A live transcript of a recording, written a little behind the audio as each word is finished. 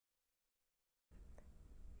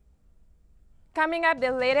Coming up,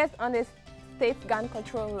 the latest on the state's gun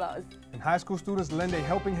control laws. And high school students lend a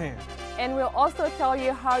helping hand. And we'll also tell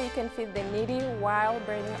you how you can feed the needy while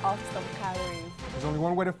burning off some calories. There's only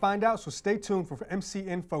one way to find out, so stay tuned for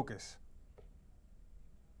MCinFocus.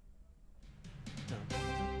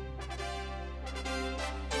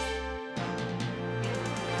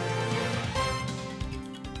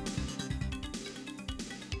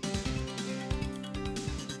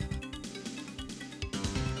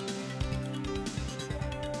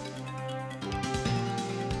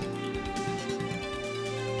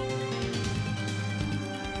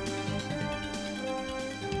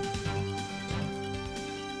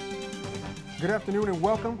 Good afternoon and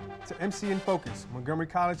welcome to MCinFocus, Montgomery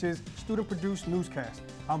College's student-produced newscast.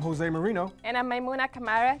 I'm Jose Merrino. And I'm MAIMOUNA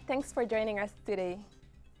Camara. Thanks for joining us today.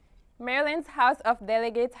 Maryland's House of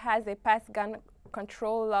Delegates has a passed gun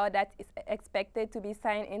control law that is expected to be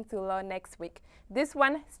signed into law next week. This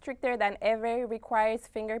one, stricter than ever, requires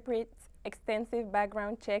fingerprints, extensive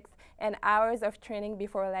background checks, and hours of training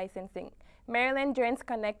before licensing. Maryland joins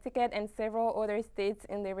Connecticut and several other states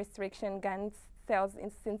in the restriction guns sales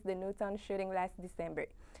since the Newtown shooting last December.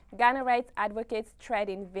 Gun rights advocates tried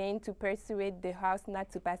in vain to persuade the House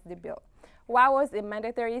not to pass the bill. What was a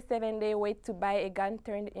mandatory 7-day wait to buy a gun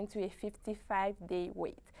turned into a 55-day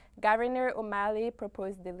wait. Governor O'Malley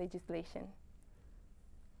proposed the legislation.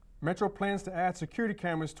 Metro plans to add security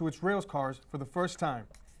cameras to its rail cars for the first time.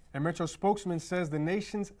 A Metro spokesman says the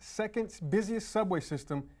nation's second busiest subway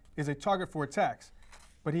system is a target for attacks.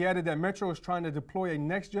 But he added that Metro is trying to deploy a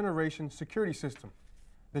next-generation security system.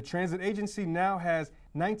 The transit agency now has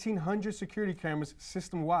 1,900 security cameras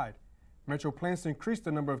system-wide. Metro plans to increase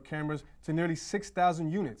the number of cameras to nearly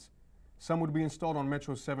 6,000 units. Some would be installed on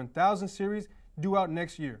Metro's 7000 series, due out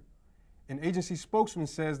next year. An agency spokesman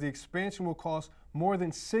says the expansion will cost more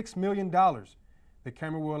than $6 million. The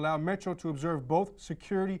camera will allow Metro to observe both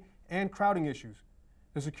security and crowding issues.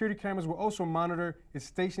 The security cameras will also monitor its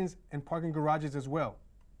stations and parking garages as well.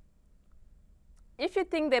 If you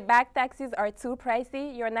think the bag taxes are too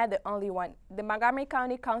pricey, you're not the only one. The Montgomery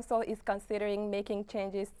County Council is considering making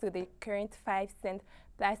changes to the current 5-cent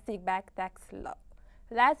plastic bag tax law.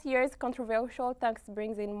 Last year's controversial tax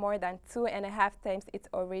brings in more than 2.5 times its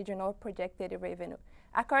original projected revenue.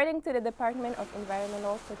 According to the Department of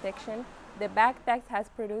Environmental Protection, the bag tax has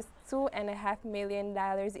produced $2.5 million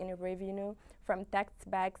in revenue from tax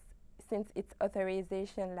bags since its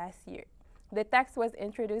authorization last year. The tax was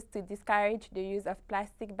introduced to discourage the use of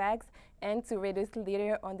plastic bags and to reduce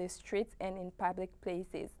litter on the streets and in public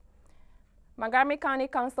places. Montgomery County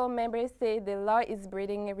Council members say the law is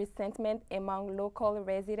breeding resentment among local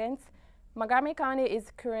residents. Montgomery County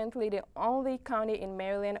is currently the only county in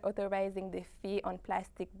Maryland authorizing the fee on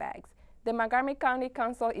plastic bags. The Montgomery County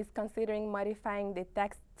Council is considering modifying the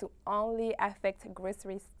tax to only affect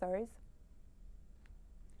grocery stores.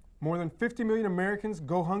 More than 50 million Americans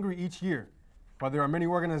go hungry each year. While there are many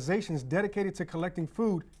organizations dedicated to collecting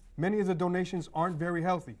food, many of the donations aren't very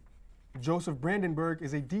healthy. Joseph Brandenburg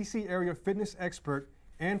is a D.C. area fitness expert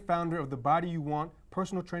and founder of the Body You Want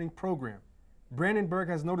personal training program. Brandenburg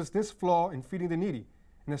has noticed this flaw in feeding the needy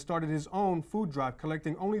and has started his own food drive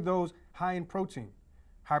collecting only those high in protein.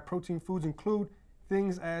 High protein foods include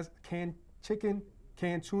things as canned chicken,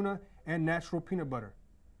 canned tuna, and natural peanut butter.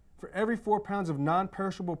 For every 4 pounds of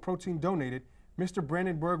non-perishable protein donated, Mr.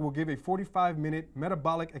 Brandenburg will give a 45-minute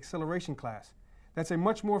metabolic acceleration class. That's a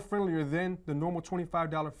much more friendlier than the normal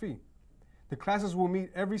 $25 fee. The classes will meet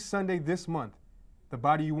every Sunday this month. The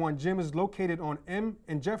Body You Want gym is located on M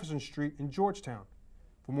and Jefferson Street in Georgetown.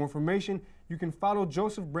 For more information, you can follow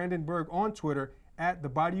Joseph Brandenburg on Twitter at The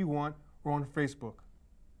Body You Want or on Facebook.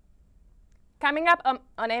 Coming up on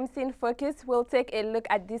MCinFocus, we'll take a look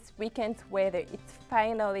at this weekend's weather. It's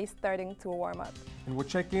finally starting to warm up. And we'll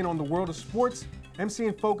check in on the world of sports.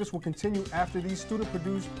 MCinFocus will continue after these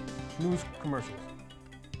student-produced news commercials.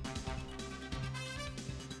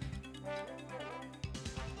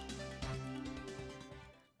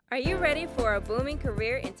 Are you ready for a booming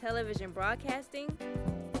career in television broadcasting?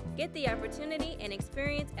 Get the opportunity and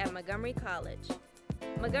experience at Montgomery College.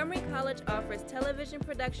 Montgomery College offers television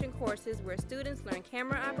production courses where students learn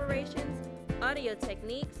camera operations, audio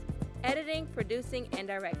techniques, editing, producing, and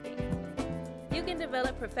directing. You can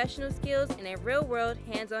develop professional skills in a real-world,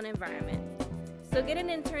 hands-on environment. So get an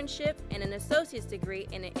internship and an associate's degree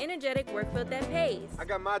in an energetic workfield that pays. I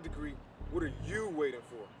got my degree. What are you waiting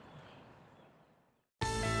for?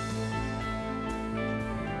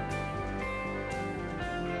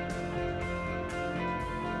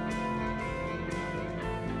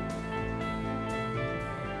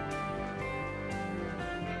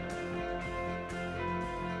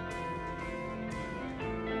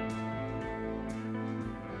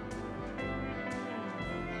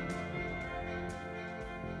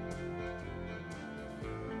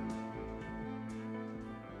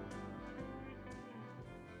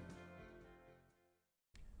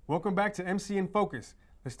 Welcome back to MCinFocus.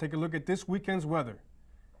 Let's take a look at this weekend's weather.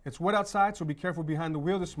 It's wet outside, so be careful behind the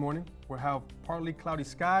wheel this morning. We'll have partly cloudy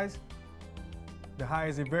skies. The high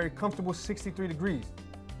is a very comfortable 63 degrees.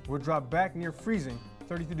 We'll drop back near freezing,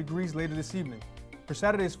 33 degrees later this evening. For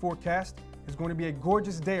Saturday's forecast, it's going to be a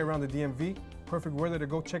gorgeous day around the DMV. Perfect weather to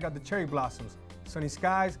go check out the cherry blossoms. Sunny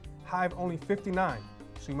skies, high of only 59,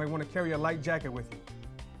 so you might want to carry a light jacket with you.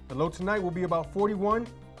 The low tonight will be about 41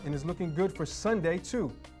 and is looking good for Sunday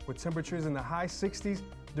too, with temperatures in the high 60s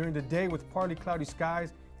during the day with partly cloudy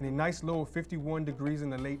skies and a nice low of 51 degrees in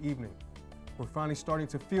the late evening. We're finally starting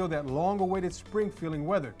to feel that long-awaited spring feeling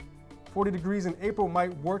weather. 40 degrees in April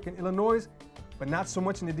might work in Illinois, but not so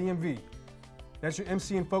much in the DMV. That's your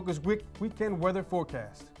MCinFocus weekend weather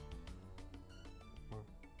forecast.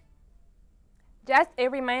 Just a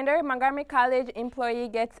reminder, Montgomery College employee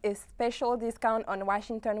gets a special discount on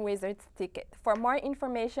Washington Wizards ticket. For more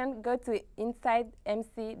information, go to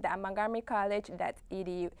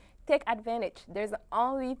insidemc.montgomerycollege.edu. Take advantage. There's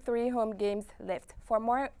only 3 home games left. For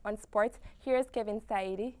more on sports, here's Kevin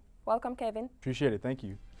SAEEDI. Welcome, Kevin. Appreciate it. Thank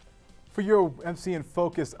you. For your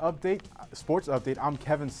MCinFocus update, sports update, I'm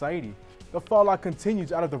Kevin SAEEDI. The fallout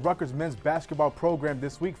continues out of the Rutgers men's basketball program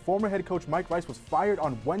this week. Former head coach Mike Rice was fired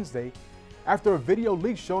on Wednesday after a video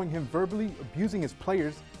leaked showing him verbally abusing his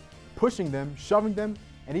players, pushing them, shoving them,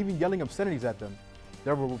 and even yelling obscenities at them.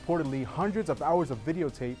 There were reportedly hundreds of hours of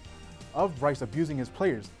videotape of Rice abusing his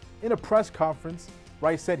players. In a press conference,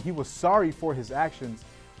 Rice said he was sorry for his actions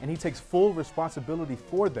and he takes full responsibility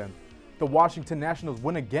for them. The Washington Nationals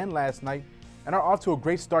win again last night and are off to a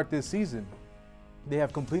great start this season. They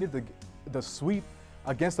have completed the sweep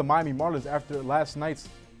against the Miami Marlins after last night's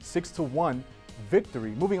 6-1 victory.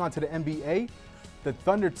 Moving on to the NBA, the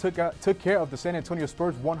Thunder took care of the San Antonio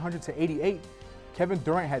Spurs 100-88. Kevin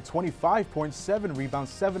Durant had 25 points, 7 rebounds,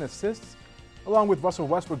 7 assists, along with Russell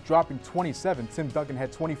Westbrook dropping 27. Tim Duncan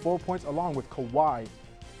had 24 points, along with Kawhi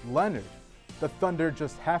Leonard. The Thunder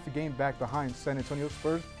just half a game back behind San Antonio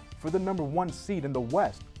Spurs for the #1 seed in the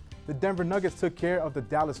West. The Denver Nuggets took care of the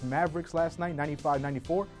Dallas Mavericks last night,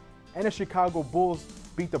 95-94, and the Chicago Bulls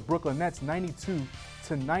beat the Brooklyn Nets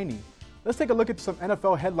 92-90. Let's take a look at some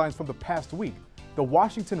NFL headlines from the past week. The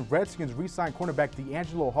Washington Redskins re-signed cornerback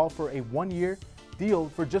D'Angelo Hall for a 1-year deal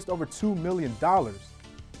for just over $2 million.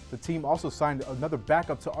 The team also signed another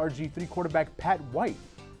backup to RG3 quarterback Pat White.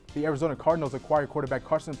 The Arizona Cardinals acquired quarterback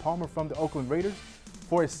Carson Palmer from the Oakland Raiders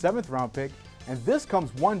for a 7th-round pick, and this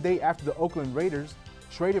comes one day after the Oakland Raiders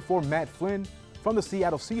traded for Matt Flynn from the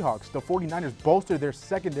Seattle Seahawks. The 49ers bolstered their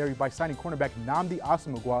secondary by signing cornerback Nnamdi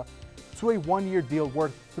Asomugha to a 1-year deal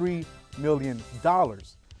worth $3 million.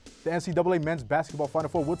 The NCAA Men's Basketball Final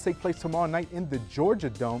Four will take place tomorrow night in the Georgia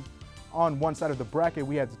Dome. On one side of the bracket,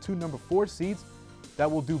 we have the 2 #4 seeds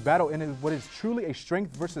that will do battle in what is truly a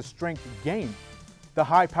strength versus strength game. The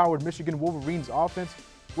high-powered Michigan Wolverines offense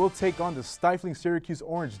will take on the stifling Syracuse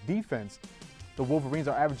Orange defense. The Wolverines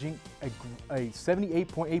are averaging a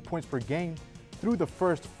 78.8 points per game through the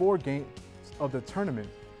first 4 games of the tournament,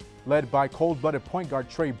 led by cold-blooded point guard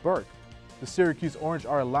Trey Burke. The Syracuse Orange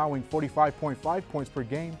are allowing 45.5 points per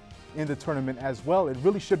game in the tournament as well. It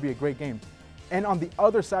really should be a great game. And on the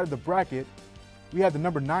other side of the bracket, we have the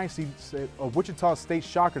 #9 seed Wichita State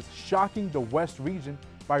Shockers shocking the West region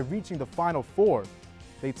by reaching the Final Four.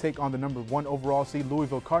 They take on the #1 overall seed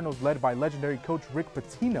Louisville Cardinals, led by legendary coach Rick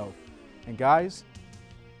Pitino. And guys,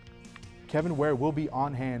 Kevin Ware will be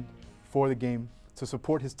on hand for the game to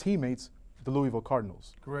support his teammates, the Louisville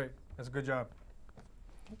Cardinals. Great. That's a good job.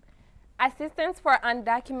 Assistance for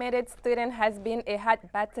undocumented students has been a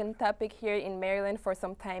hot-button topic here in Maryland for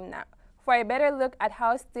some time now. For a better look at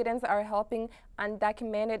how students are helping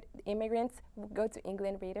undocumented immigrants, go to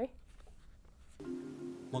England Reader.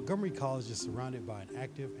 Montgomery College is surrounded by an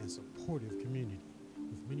active and supportive community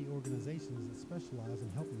with many organizations that specialize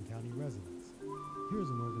in helping county residents.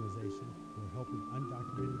 Here's an organization who are helping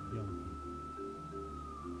undocumented young people.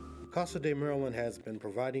 Casa de Maryland has been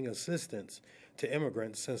providing assistance to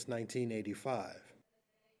immigrants since 1985.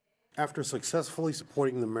 After successfully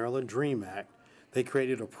supporting the Maryland DREAM Act, they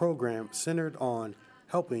created a program centered on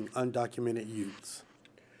helping undocumented youths.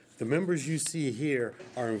 The members you see here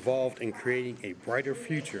are involved in creating a brighter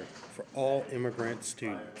future for all immigrant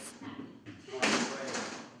students.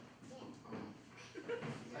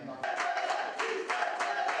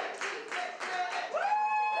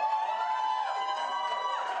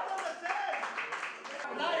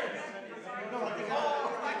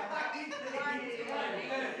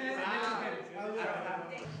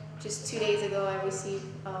 Just 2 days ago, I received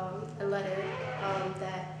a letter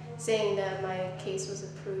saying that my case was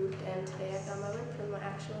approved, and today I got my work permit, my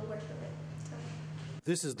actual work permit. So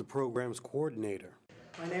This is the program's coordinator.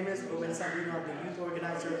 My name is Ruben Sabrino. I'm the youth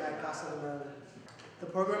organizer at Casa de Maryland. The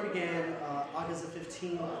program began August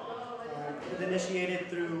 15th. It was initiated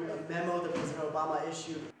through a memo that President Obama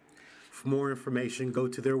issued. For more information, go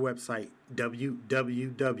to their website,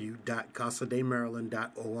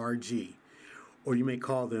 www.casademaryland.org, or you may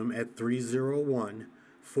call them at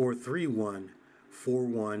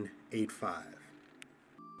 301-431-4185.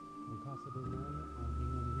 From Casa de Maryland, I'm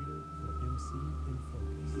England Reader for MCinFocus.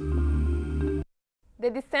 The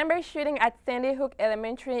December shooting at Sandy Hook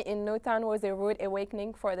Elementary in Newtown was a rude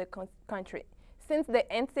awakening for the country. Since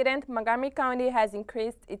the incident, Montgomery County has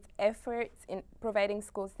increased its efforts in providing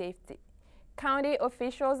school safety. County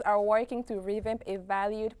officials are working to revamp a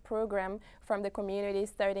valued program from the community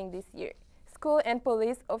starting this year. School and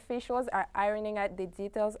police officials are ironing out the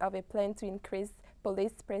details of a plan to increase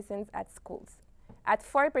police presence at schools. At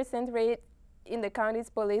 4% rate in the county's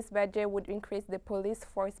police budget would increase the police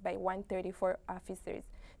force by 134 officers.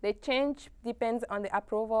 The change depends on the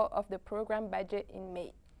approval of the program budget in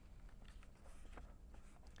May.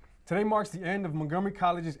 Today marks the end of Montgomery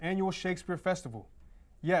College's annual Shakespeare Festival.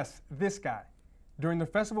 Yes, this guy. During the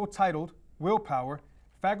festival titled Willpower,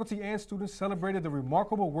 faculty and students celebrated the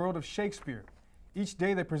remarkable world of Shakespeare. Each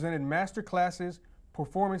day they presented master classes,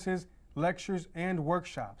 performances, lectures, and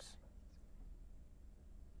workshops.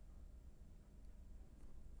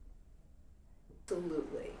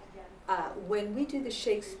 Absolutely. When we do the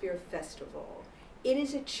Shakespeare Festival, it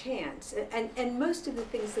is a chance, and most of the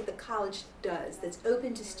things that the college does that's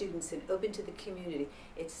open to students and open to the community,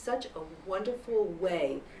 it's such a wonderful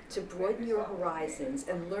way to broaden your horizons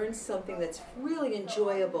and learn something that's really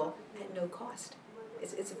enjoyable at no cost.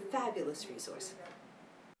 It's a fabulous resource.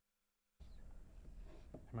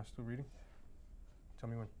 Am I still reading? Tell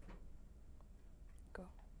me when. Go.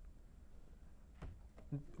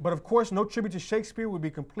 But of course, no tribute to Shakespeare would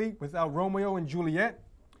be complete without Romeo and Juliet.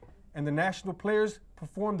 And the national players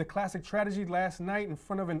performed the classic tragedy last night in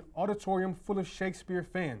front of an auditorium full of Shakespeare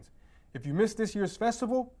fans. If you missed this year's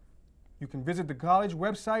festival, you can visit the college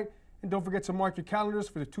website, and don't forget to mark your calendars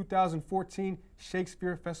for the 2014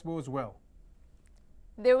 Shakespeare Festival as well.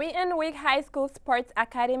 The Wheaton Week High School Sports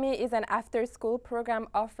Academy is an after-school program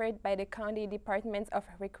offered by the County Departments of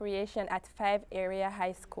Recreation at 5 area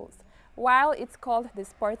high schools. While it's called the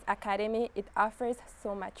Sports Academy, it offers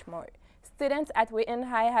so much more. Students at Wheaton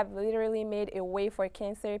High have literally made a way for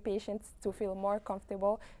cancer patients to feel more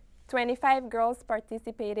comfortable. 25 girls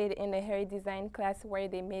participated in the hair design class where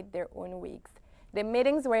they made their own wigs. The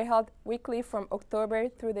meetings were held weekly from October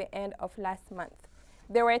through the end of last month.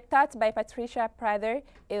 They were taught by Patricia Prather,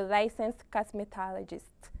 a licensed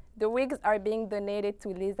cosmetologist. The wigs are being donated to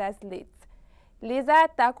Lisa's Lids. Lisa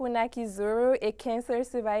Takunaki-Zuru, a cancer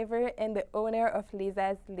survivor and the owner of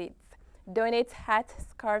Lisa's Lids, donates hats,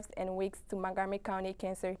 scarves, and wigs to Montgomery County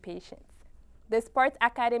cancer patients. The Sports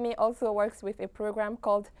Academy also works with a program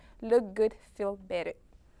called Look Good, Feel Better,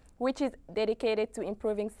 which is dedicated to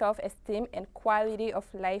improving self-esteem and quality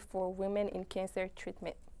of life for women in cancer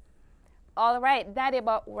treatment. All right, that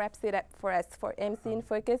about wraps it up for us for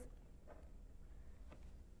MCinFocus.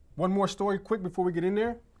 One more story quick before we get in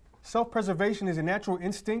there. Self-preservation is a natural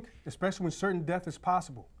instinct, especially when certain death is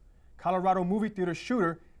possible. Colorado movie theater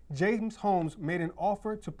shooter James Holmes made an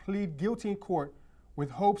offer to plead guilty in court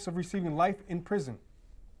with hopes of receiving life in prison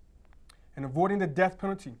and avoiding the death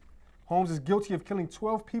penalty. Holmes is guilty of killing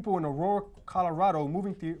 12 people in Aurora, Colorado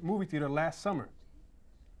movie theater last summer.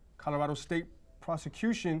 Colorado State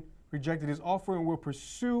prosecution rejected his offer and will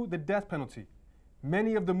pursue the death penalty.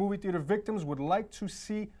 Many of the movie theater victims would like to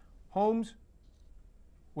see Holmes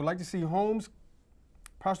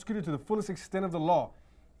prosecuted to the fullest extent of the law,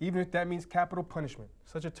 even if that means capital punishment.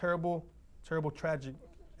 Such a terrible, terrible, tragic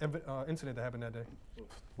incident that happened that day.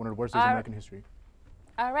 One of the worst days in American history.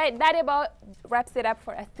 All right, that about wraps it up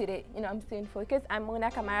for us today. MCinFocus. I'm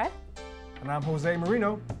MAIMOUNA Camara. And I'm Jose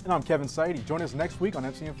Merrino. And I'm Kevin Saidi. Join us next week on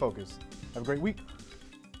MCinFocus. Have a great week.